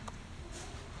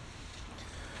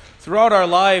Throughout our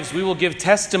lives, we will give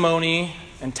testimony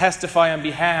and testify on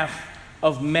behalf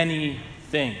of many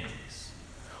things.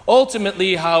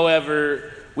 Ultimately,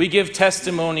 however, we give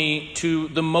testimony to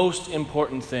the most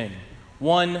important thing,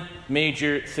 one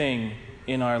major thing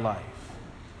in our life.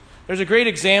 There's a great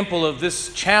example of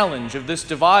this challenge, of this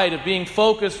divide, of being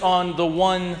focused on the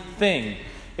one thing.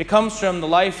 It comes from the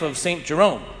life of St.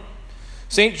 Jerome.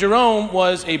 St. Jerome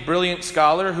was a brilliant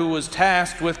scholar who was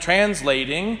tasked with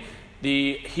translating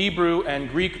the Hebrew and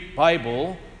Greek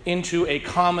Bible into a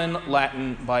common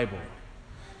Latin Bible.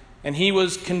 And he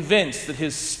was convinced that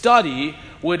his study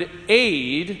would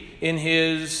aid in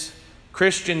his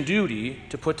Christian duty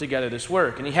to put together this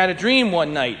work. And he had a dream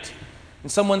one night,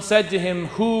 and someone said to him,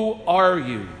 "Who are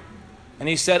you?" And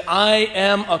he said, "I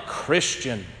am a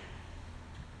Christian."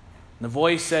 And the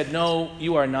voice said, "No,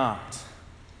 you are not.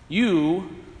 You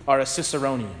are a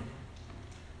Ciceronian."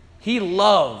 He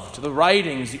loved the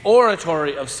writings, the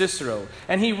oratory of Cicero,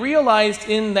 and he realized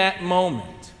in that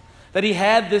moment that he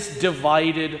had this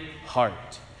divided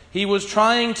heart. He was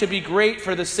trying to be great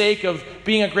for the sake of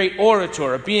being a great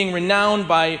orator, of being renowned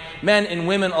by men and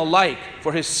women alike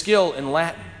for his skill in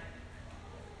Latin.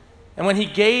 And when he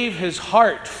gave his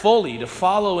heart fully to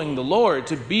following the Lord,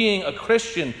 to being a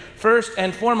Christian, first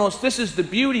and foremost, this is the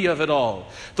beauty of it all.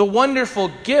 The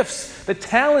wonderful gifts, the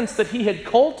talents that he had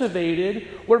cultivated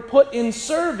were put in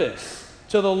service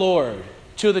to the Lord,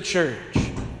 to the church.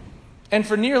 And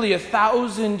for nearly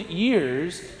 1,000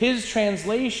 years, his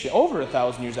translation, over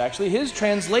 1,000 years actually, his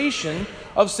translation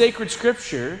of sacred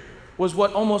scripture was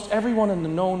what almost everyone in the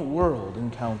known world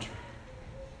encountered.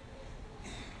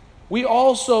 We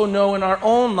also know in our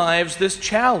own lives this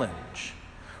challenge.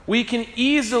 We can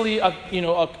easily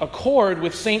accord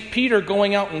with St. Peter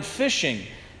going out and fishing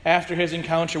after his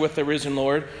encounter with the risen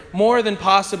Lord, more than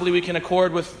possibly we can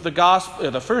accord with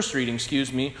the first reading,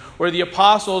 where the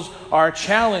apostles are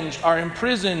challenged, are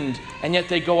imprisoned, and yet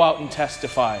they go out and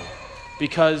testify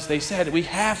because they said, we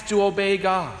have to obey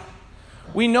God.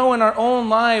 We know in our own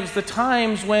lives the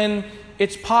times when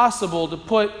it's possible to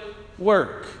put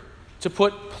work, to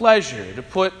put pleasure, to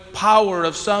put power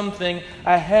of something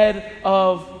ahead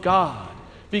of God.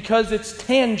 Because it's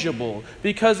tangible,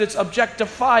 because it's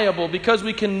objectifiable, because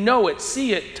we can know it,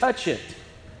 see it, touch it.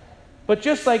 But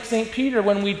just like St. Peter,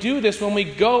 when we do this, when we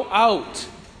go out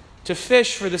to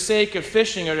fish for the sake of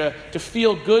fishing or to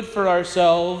feel good for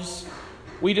ourselves,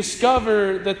 we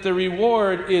discover that the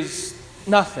reward is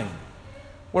nothing.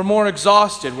 We're more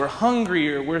exhausted, we're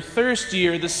hungrier, we're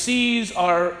thirstier, the seas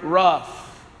are rough.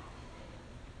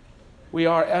 We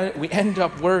end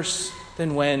up worse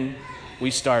than when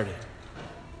we started.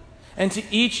 And to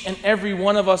each and every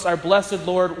one of us, our blessed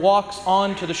Lord walks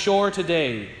on to the shore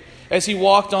today, as he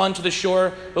walked on to the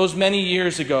shore those many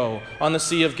years ago on the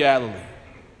Sea of Galilee.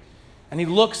 And he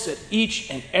looks at each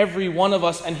and every one of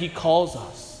us and he calls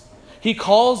us. He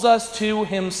calls us to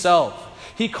himself.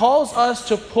 He calls us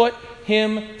to put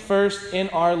him first in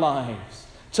our lives,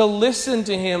 to listen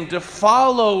to him, to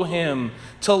follow him,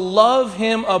 to love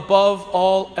him above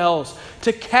all else,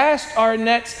 to cast our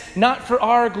nets not for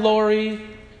our glory,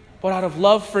 but out of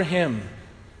love for him.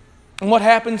 And what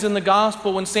happens in the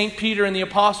gospel when St. Peter and the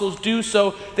apostles do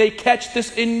so, they catch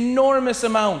this enormous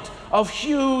amount of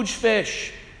huge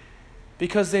fish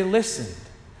because they listened,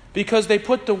 because they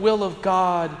put the will of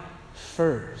God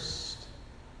first.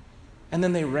 And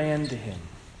then they ran to him,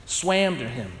 swam to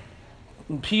him.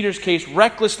 In Peter's case,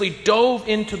 recklessly dove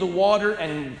into the water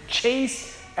and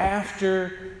chased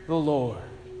after the Lord.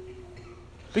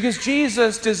 Because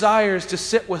Jesus desires to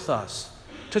sit with us,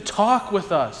 to talk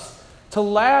with us, to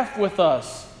laugh with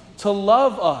us, to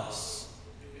love us.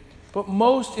 But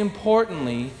most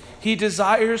importantly, he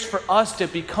desires for us to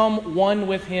become one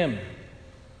with him,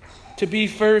 to be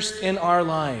first in our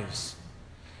lives.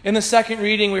 In the second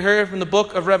reading, we heard from the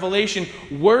book of Revelation,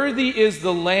 "Worthy is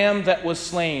the Lamb that was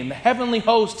slain." The heavenly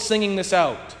host singing this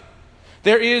out.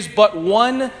 There is but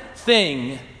one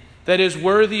thing that is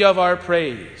worthy of our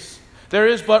praise. There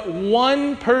is but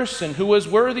one person who is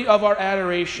worthy of our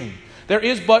adoration. There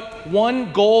is but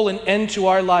one goal and end to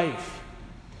our life.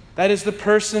 That is the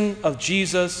person of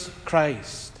Jesus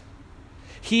Christ.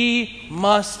 He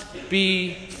must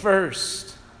be first.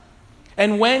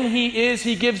 And when he is,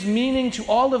 he gives meaning to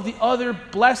all of the other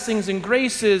blessings and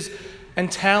graces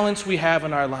and talents we have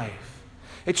in our life.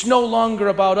 It's no longer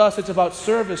about us, it's about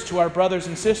service to our brothers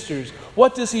and sisters.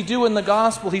 What does he do in the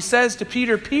gospel? He says to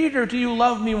Peter, "Peter, do you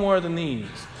love me more than these?"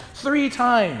 3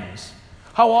 times.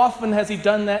 How often has he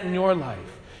done that in your life?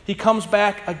 He comes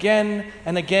back again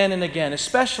and again and again,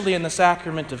 especially in the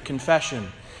sacrament of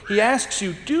confession. He asks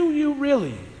you, do you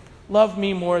really love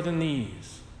me more than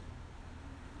these?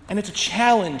 And it's a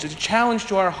challenge. It's a challenge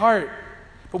to our heart.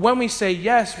 But when we say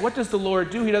yes, what does the Lord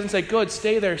do? He doesn't say, good,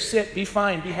 stay there, sit, be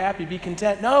fine, be happy, be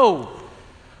content. No.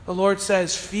 The Lord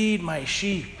says, feed my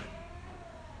sheep.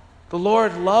 The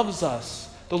Lord loves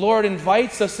us. The Lord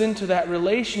invites us into that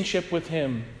relationship with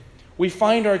Him. We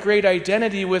find our great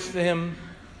identity with Him,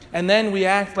 and then we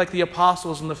act like the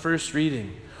apostles in the first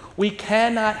reading. We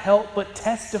cannot help but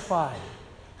testify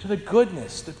to the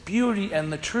goodness, the beauty,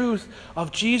 and the truth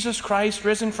of Jesus Christ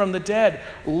risen from the dead,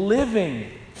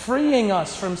 living, freeing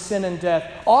us from sin and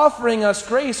death, offering us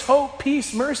grace, hope,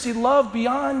 peace, mercy, love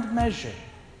beyond measure.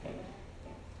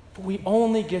 But we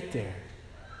only get there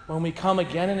when we come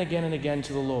again and again and again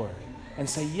to the Lord and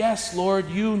say, yes,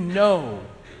 Lord, you know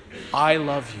I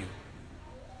love you.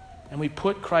 And we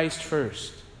put Christ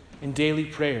first in daily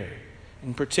prayer,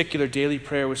 in particular daily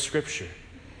prayer with Scripture,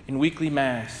 in weekly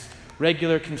Mass,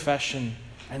 regular confession,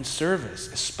 and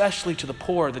service, especially to the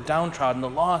poor, the downtrodden, the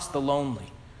lost, the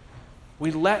lonely.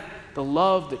 We let the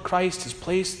love that Christ has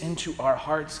placed into our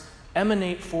hearts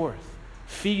emanate forth,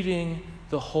 feeding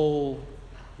the whole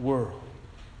world.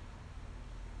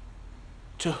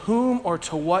 To whom or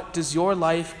to what does your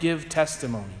life give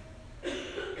testimony?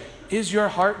 Is your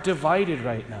heart divided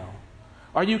right now?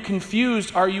 Are you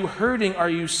confused? Are you hurting? Are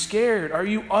you scared? Are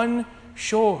you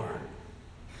unsure?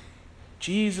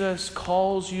 Jesus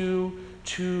calls you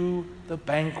to the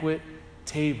banquet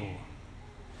table.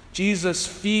 Jesus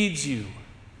feeds you.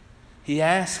 He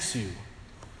asks you,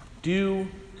 do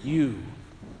you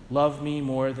love me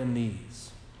more than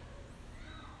these?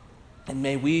 And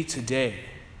may we today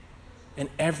and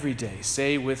every day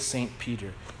say with St.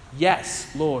 Peter,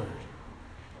 yes, Lord,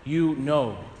 you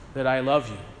know that I love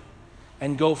you.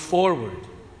 And go forward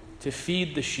to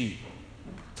feed the sheep,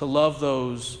 to love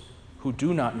those who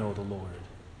do not know the Lord,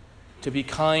 to be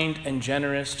kind and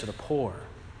generous to the poor,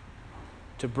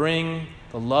 to bring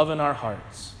the love in our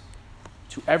hearts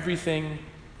to everything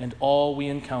and all we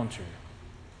encounter,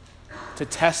 to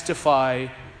testify,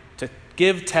 to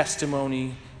give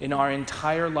testimony in our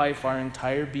entire life, our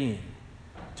entire being,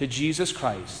 to Jesus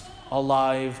Christ,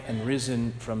 alive and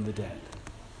risen from the dead.